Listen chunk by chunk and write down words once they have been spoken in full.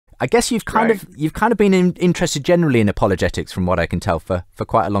I guess you've kind of been interested generally in apologetics, from what I can tell, for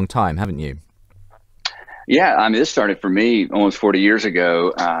quite a long time, haven't you? Yeah, I mean, this started for me almost 40 years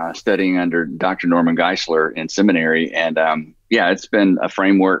ago, studying under Dr. Norman Geisler in seminary. And yeah, it's been a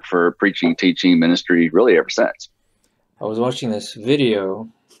framework for preaching, teaching, ministry really ever since. I was watching this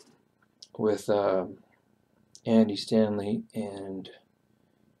video with Andy Stanley and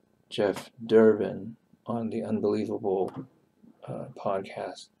Jeff Durbin on the Unbelievable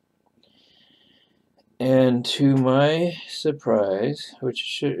podcast. And to my surprise, which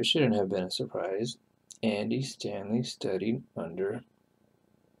shouldn't have been a surprise, Andy Stanley studied under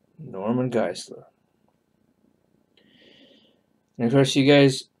Norman Geisler. And of course, you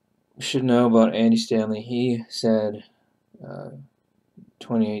guys should know about Andy Stanley. He said,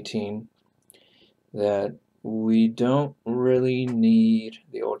 2018, that we don't really need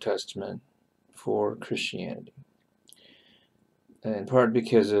the Old Testament for Christianity. In part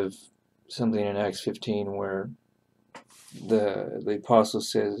because of something in Acts 15 where the apostle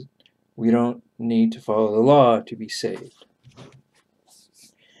says we don't need to follow the law to be saved.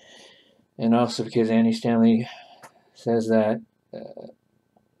 And also because Andy Stanley says that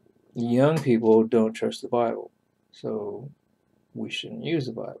young people don't trust the Bible. So we shouldn't use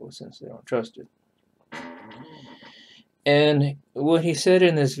the Bible since they don't trust it. And what he said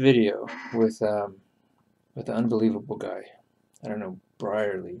in this video with the unbelievable guy, I don't know,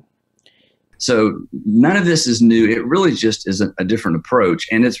 Brierly. So none of this is new. It really just is a different approach.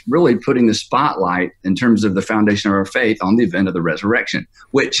 And it's really putting the spotlight in terms of the foundation of our faith on the event of the resurrection,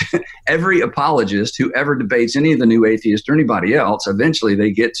 which every apologist who ever debates any of the new atheists or anybody else, eventually they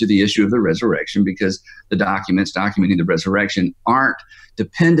get to the issue of the resurrection because the documents documenting the resurrection aren't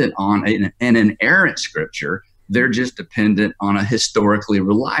dependent on an inerrant scripture. They're just dependent on a historically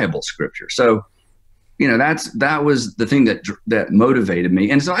reliable scripture. So, you know, that was the thing that motivated me.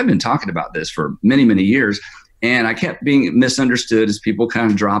 And so I've been talking about this for many, many years, and I kept being misunderstood as people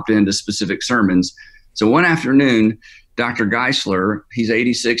kind of dropped into specific sermons. So one afternoon, Dr. Geisler, he's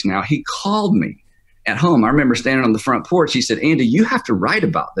 86 now, he called me at home. I remember standing on the front porch. He said, "Andy, you have to write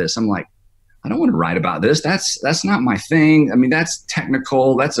about this." I'm like, "I don't want to write about this. That's not my thing. I mean, that's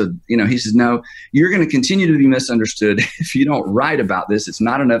technical. He says, "No, you're going to continue to be misunderstood if you don't write about this. It's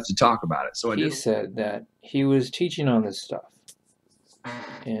not enough to talk about it." So he said that he was teaching on this stuff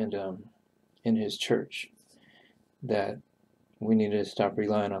and in his church, that we needed to stop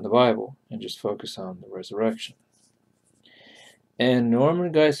relying on the Bible and just focus on the resurrection. And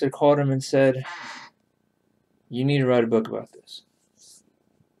Norman Geisler called him and said, "You need to write a book about this."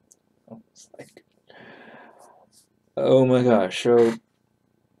 Oh my gosh. So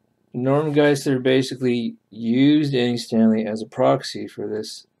Norman Geisler basically used Andy Stanley as a proxy for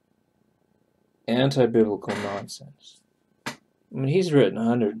this anti-biblical nonsense. I mean, he's written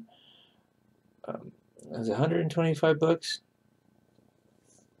 125 books.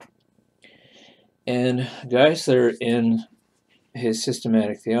 And Geisler, in his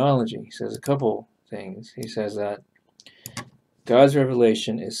systematic theology, says a couple things. He says that God's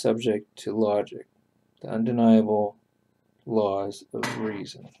revelation is subject to logic, the undeniable laws of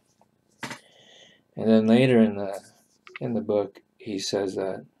reason. And then later in the book, he says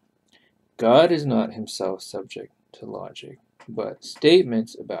that God is not himself subject to logic, but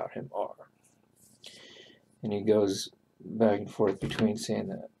statements about him are. And he goes back and forth between saying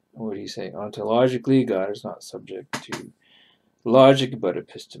that, what do you say? Ontologically, God is not subject to logic, but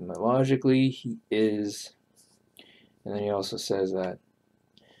epistemologically, he is. And then he also says that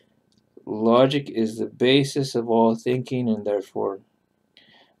logic is the basis of all thinking, and therefore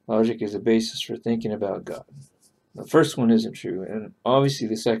logic is the basis for thinking about God. The first one isn't true, and obviously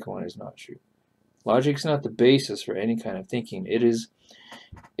the second one is not true. Logic is not the basis for any kind of thinking. It is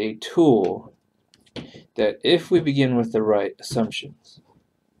a tool that, if we begin with the right assumptions,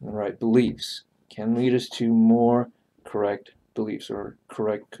 the right beliefs, can lead us to more correct beliefs or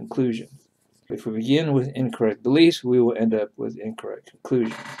correct conclusions. If we begin with incorrect beliefs, we will end up with incorrect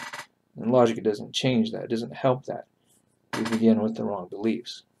conclusions. And logic doesn't change that. It doesn't help that. We begin with the wrong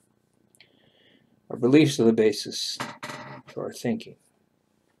beliefs. Our beliefs are the basis for our thinking.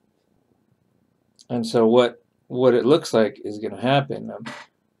 And so what it looks like is going to happen,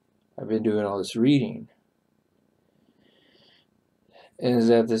 I've been doing all this reading, is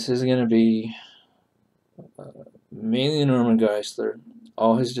that this is going to be mainly Norman Geisler,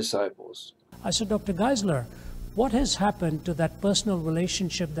 all his disciples. I said, Dr. Geisler, what has happened to that personal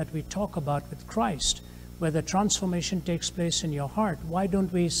relationship that we talk about with Christ, where the transformation takes place in your heart? Why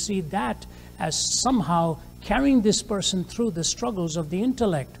don't we see that as somehow carrying this person through the struggles of the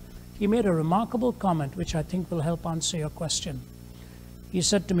intellect? He made a remarkable comment, which I think will help answer your question. He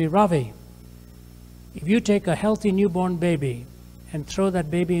said to me, Ravi, if you take a healthy newborn baby and throw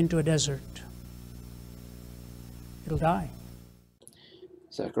that baby into a desert, it'll die.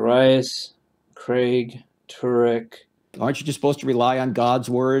 Zacharias, Craig, Turek. Aren't you just supposed to rely on God's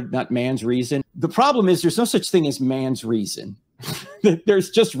word, not man's reason? The problem is there's no such thing as man's reason. There's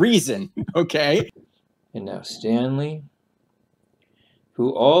just reason, okay? And now Stanley,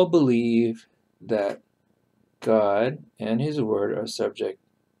 who all believe that God and his word are subject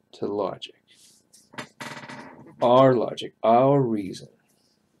to logic. Our logic, our reason.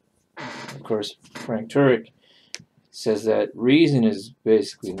 Of course, Frank Turek says that reason is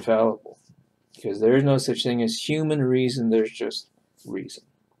basically infallible, because there is no such thing as human reason, there's just reason.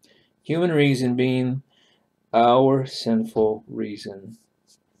 Human reason being our sinful reason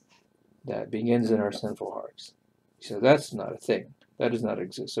that begins in our sinful hearts. So that's not a thing. That does not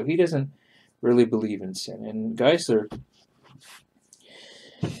exist. So he doesn't really believe in sin. And Geisler,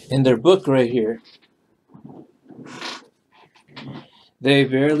 in their book right here, they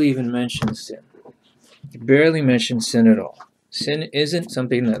barely even mention sin. They barely mention sin at all. Sin isn't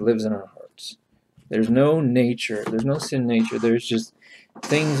something that lives in our hearts. There's no nature. There's no sin nature. There's just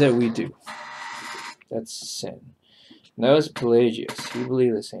things that we do. That's sin. And that was Pelagius. He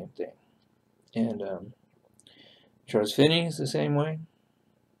believed the same thing. And Charles Finney is the same way.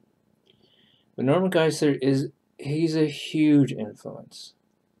 But Norman Geisler he's a huge influence.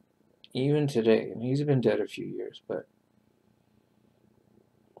 Even today. And he's been dead a few years, but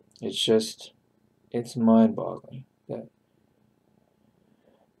it's mind-boggling. That,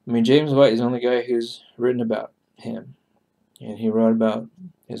 I mean, James White is the only guy who's written about him. And he wrote about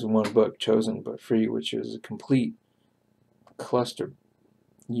his one book, Chosen but Free, which is a complete cluster.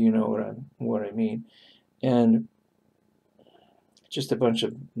 You know what I mean. And just a bunch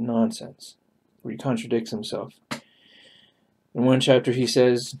of nonsense where he contradicts himself. In one chapter he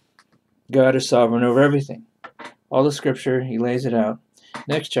says God is sovereign over everything. All the scripture, he lays it out.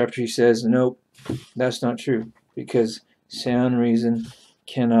 Next chapter he says, nope, that's not true, because sound reason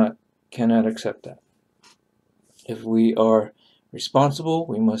cannot accept that. If we are responsible,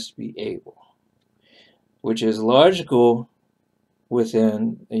 we must be able, which is logical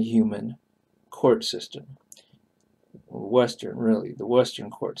within a human court system. The Western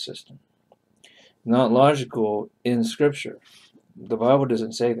court system. Not logical in Scripture. The Bible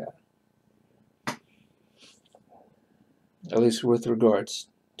doesn't say that. At least with regards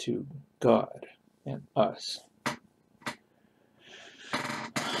to God and us.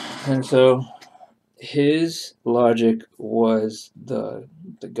 And so his logic was the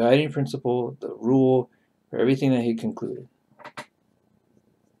guiding principle, the rule for everything that he concluded.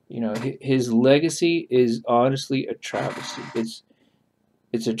 You know, his legacy is honestly a travesty.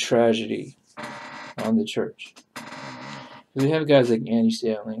 It's a tragedy on the church. We have guys like Andy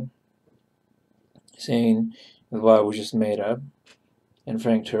Stanley saying the Bible was just made up, and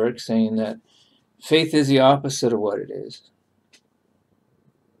Frank Turek saying that faith is the opposite of what it is.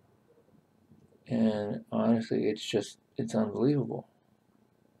 And honestly, it's unbelievable.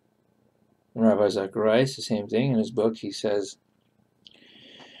 And Rabbi Zacharias, the same thing. In his book, he says,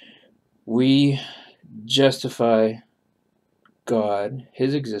 we justify God,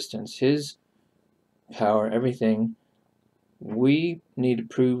 his existence, his power, everything. We need to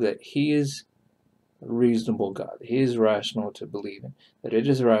prove that he is a reasonable God. He is rational to believe in. That it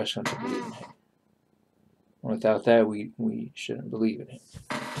is rational to believe in him. Without that, we shouldn't believe in him.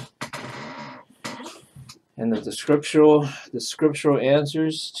 And that the scriptural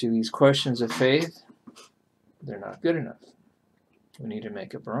answers to these questions of faith, they're not good enough. We need to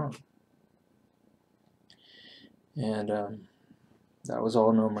make up our own. And that was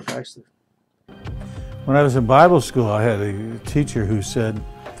all Norman Geisler. When I was in Bible school, I had a teacher who said,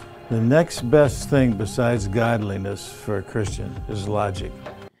 the next best thing besides godliness for a Christian is logic.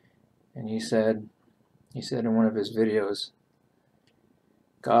 And he said in one of his videos,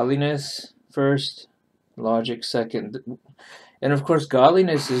 godliness first, logic second. And of course,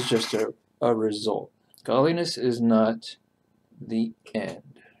 godliness is just a result. Godliness is not the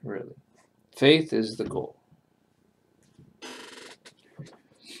end, really. Faith is the goal.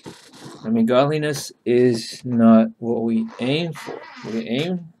 I mean, godliness is not what we aim for. We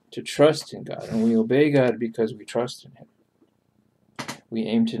aim to trust in God, and we obey God because we trust in him. We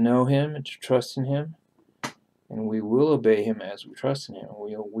aim to know him and to trust in him, and we will obey him as we trust in him.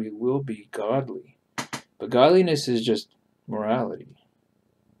 We will be godly. But godliness is just morality.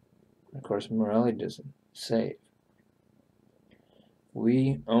 Of course, morality doesn't save.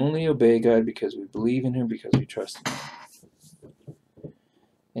 We only obey God because we believe in him, because we trust in him.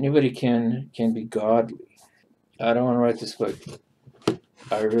 Anybody can be godly. I don't want to write this book.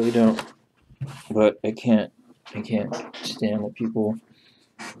 I really don't. But I can't stand that people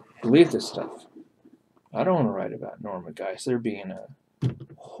believe this stuff. I don't want to write about Norman Geisler being a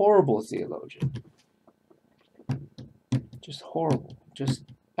horrible theologian. Just horrible. Just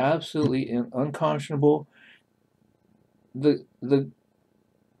absolutely unconscionable. The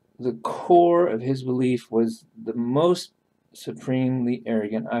core of his belief was the most supremely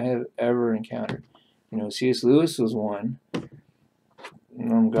arrogant I have ever encountered. You know, C.S. Lewis was one.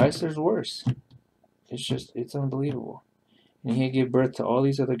 Norman Geisler's worse. It's unbelievable. And he gave birth to all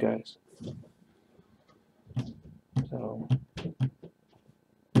these other guys. So,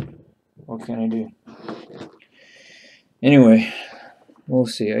 what can I do? Anyway, we'll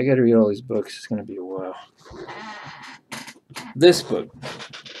see. I gotta read all these books. It's gonna be a while. This book.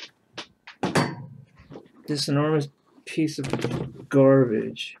 This enormous piece of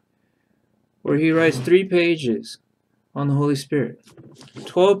garbage. Where he writes 3 pages on the Holy Spirit.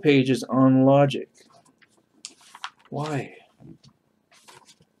 12 pages on logic. Why?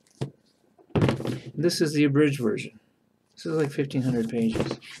 This is the abridged version. This is like 1,500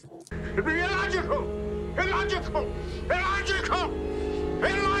 pages. Illogical! Illogical! Illogical!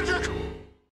 Illogical!